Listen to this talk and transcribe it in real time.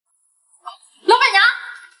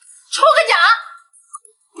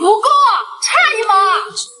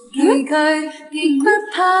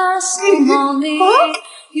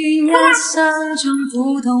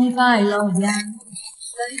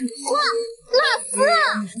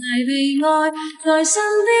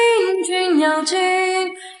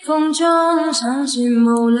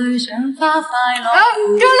辣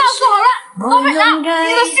丝！这辣丝好了，老板娘，你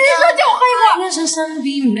的新车借我喝一口。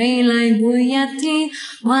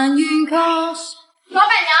老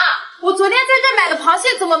板娘，我昨天在这买的螃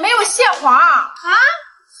蟹怎么没有蟹黄啊？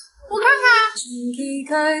我看看，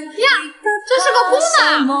呀，这是个公的。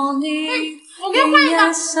我给你换一个。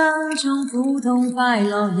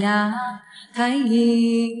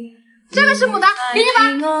这个是母的，给你吧。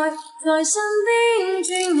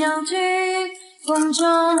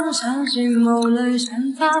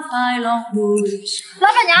老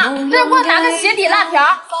板娘，这儿给我拿个鞋底辣条，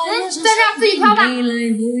在这儿自己挑吧。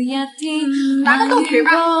拿个豆皮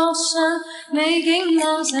吧。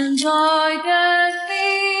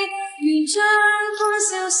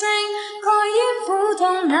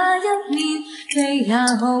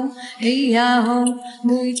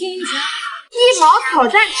一毛挑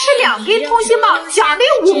战吃2根通心棒，奖励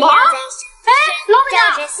5毛。哎，老板娘，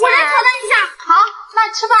我来挑战一下。好，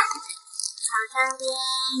那吃吧。操场边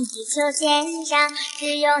地球线上，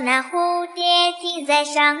只有那蝴蝶停在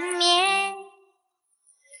上面。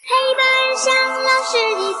黑板上老师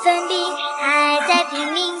的粉笔还在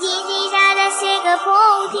拼命叽叽喳喳写个不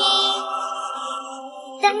停，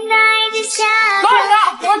等待着下老板娘，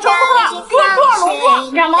我成功了，给我多少龙珠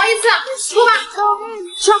？2毛1次，出吧。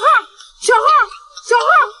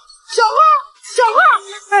小号，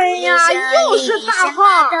哎呀，又是大号，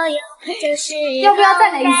要不要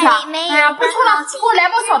再来一次啊？哎呀，不出了，给我来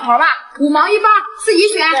包小桃吧，5毛1包，自己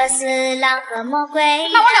选。那我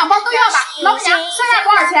2包都要吧。老板娘，剩下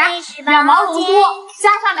多少钱？2毛龙珠，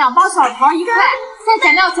加上2包小桃1块，再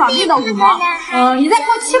减掉奖励的5毛，你再给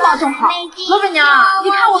我7包正好。老板娘，你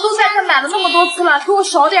看我都在这买了那么多次了，给我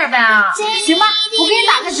少点呗。行吧，我给你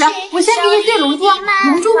打个折，我先给你兑龙珠，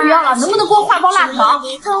龙珠不要了，能不能给我换包辣条？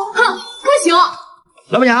哼，不行。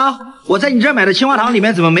老板娘，我在你这儿买的青蛙糖里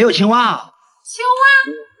面怎么没有青蛙？青蛙？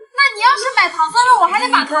那你要是买糖色肉，我还得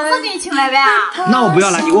把糖色给你请来呗。那我不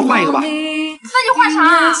要了，你给我换一个吧。那你换啥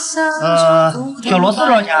啊？小螺丝多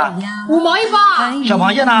少钱？5毛1包。小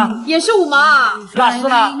螃蟹呢？也是5毛。辣丝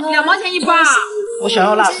呢？2毛钱1包。我想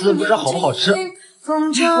要辣丝，不知道好不好吃。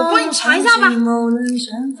我帮你尝一下吧。香香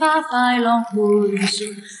辣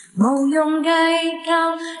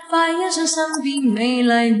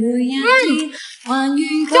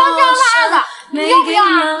辣的，你要不要啊？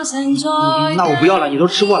那我不要了，你都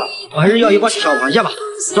吃过了，我还是要一罐小螃蟹吧。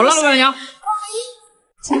走了，老板娘。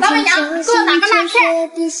老板娘，给我拿个辣菜，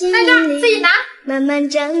在这儿自己拿。慢慢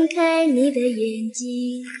睁开你的眼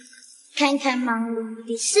睛，看看忙碌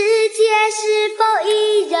的世界是否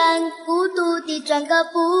依然孤独地转个不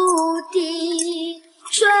停。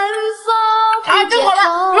春风啊，正好了，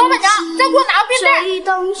老板娘，再给我拿个冰袋，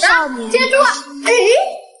接住。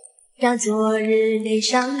让昨日脸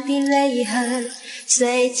上的泪痕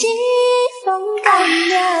随季风干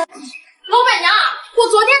了。老板娘，我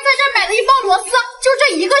昨天在这买的1包螺丝，就这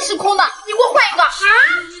1个是空的，你给我换一个。啊？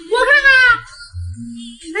我看看。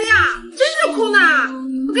哎呀，真是空的，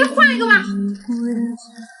我给你换一个吧。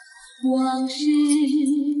往事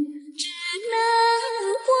只能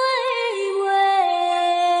回味。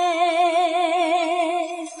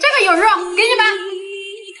这个有肉，给你吧。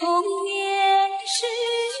童年是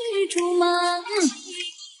竹马。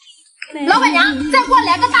老板娘，再给我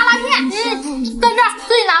来个大辣片。在这儿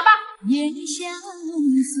自己拿吧。烟相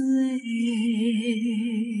随，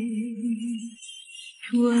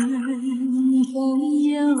春风又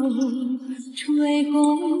吹红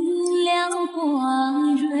了花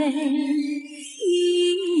蕊，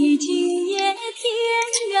已经也添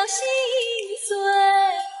了心碎。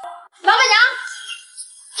老板娘，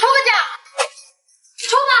抽个奖，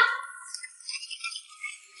抽吧。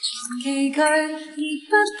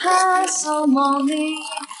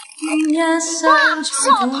哇，小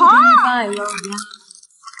桃！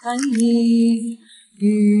愉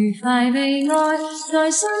快悲哀在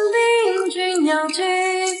身边轉又轉，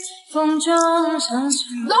風中想象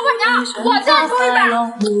老板娘，我再抽一把。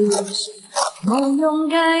無用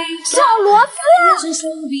計小螺絲。身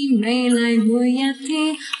邊美麗每一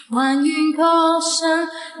天，還願確信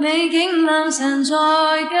美景良辰在腳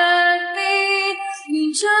邊，願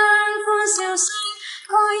將歡笑聲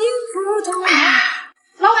蓋掩苦痛。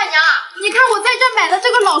老板娘，你看我在这买的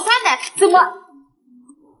这个老酸奶怎么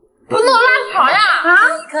不能拉条呀？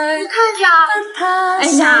你看一下。哎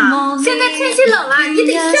呀，现在天气冷了，你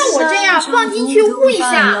得像我这样放进去捂一下。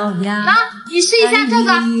那你试一下这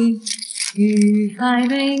个。愉快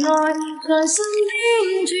悲哀在身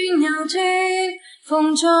边转又转，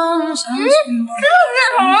风中想起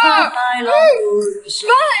我发快乐回旋，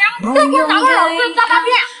无用计快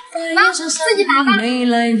一生身边美丽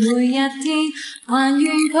每一天，還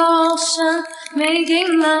願確信美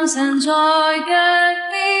景良辰在腳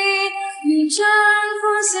邊，願將歡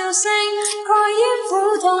笑聲蓋掩苦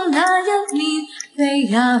痛那一面，飛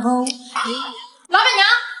也好。老闆娘，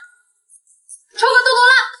抽個豆豆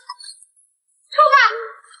啦，抽吧。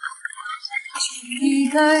而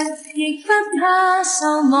佢亦不怕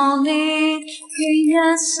受磨練，願一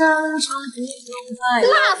生中苦痛快樂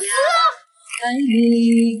體驗，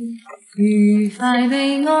愉快悲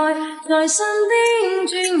哀在身邊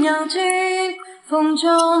轉又轉，風中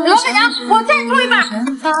老闆娘，我再抽一把。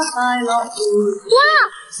哇，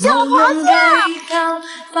小螃蟹！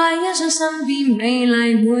快一生身邊美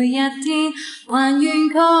麗每一天，還願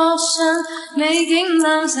確信美景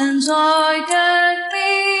良辰在腳邊，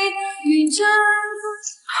願將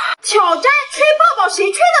挑戰吹泡泡谁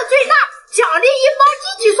吹的最大，奖励1包鸡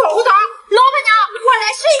鸡锁胡桃。老闆娘，我來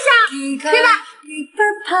試一下，吹吧。亦不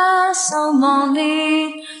怕受磨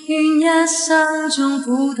練，願一生中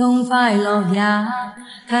苦痛快樂也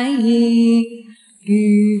體驗。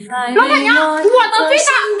愉快老闆娘，我的最大，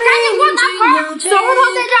趕緊給我拿桃，鎖胡桃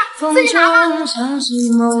在這，自己拿吧。無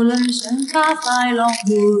論想花快樂回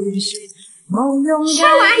旋，無用吃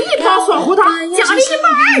完1包鎖胡桃，獎勵1包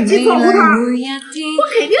2雞鎖胡桃，我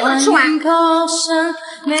肯定能吃完。確信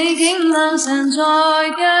美景良辰在腳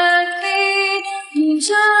邊，願將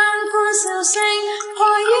歡笑聲蓋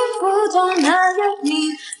掩苦痛那一面，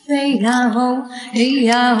飛也好，起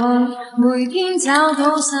也好，每天找到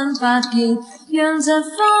新發現，讓疾風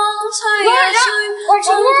吹一吹，總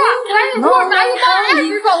給我拿一包2雞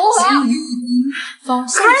鎖胡桃，還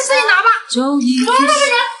是自己拿吧，早已決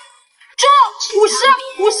心。中50，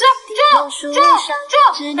中！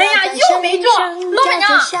哎呀，又沒中！老闆娘，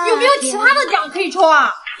有沒有其他的獎可以抽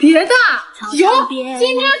啊？別的有，今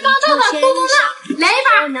天剛到的豆豆樂，來一把。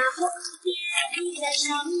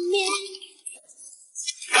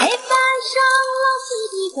黑板上老師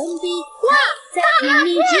的粉筆，在瓶裡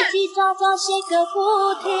嘰嘰喳喳寫個不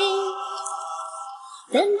停，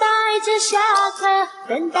等待着下課，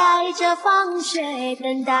等待着放學，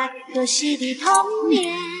等待可惜的童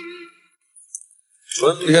年。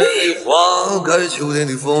春天的花開，秋天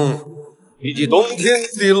的風，以及冬天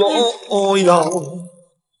的洛陽。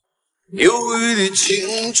憂鬱的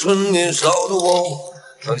青春，年少的我，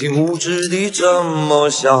曾經無知地這麼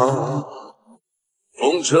想。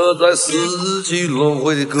風車在四季輪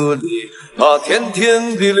迴的歌裡，它甜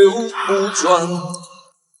甜地流轉。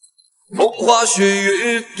風花雪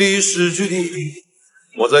月的詩句裡，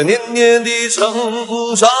我在年年地成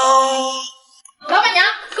長。老闆娘，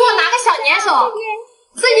給我拿個小粘手，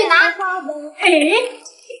自己拿。哎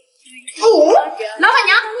，5，老闆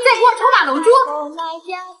娘，再給我抽把龍珠，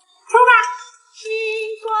抽吧。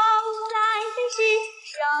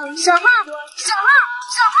小號。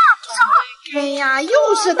哎呀，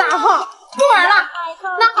又是大號，不玩了。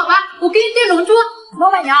那好吧，我給你對龍珠。老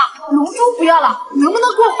闆娘，龍珠不要了，能不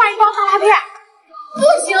能給我換1包大辣片？不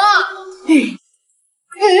行。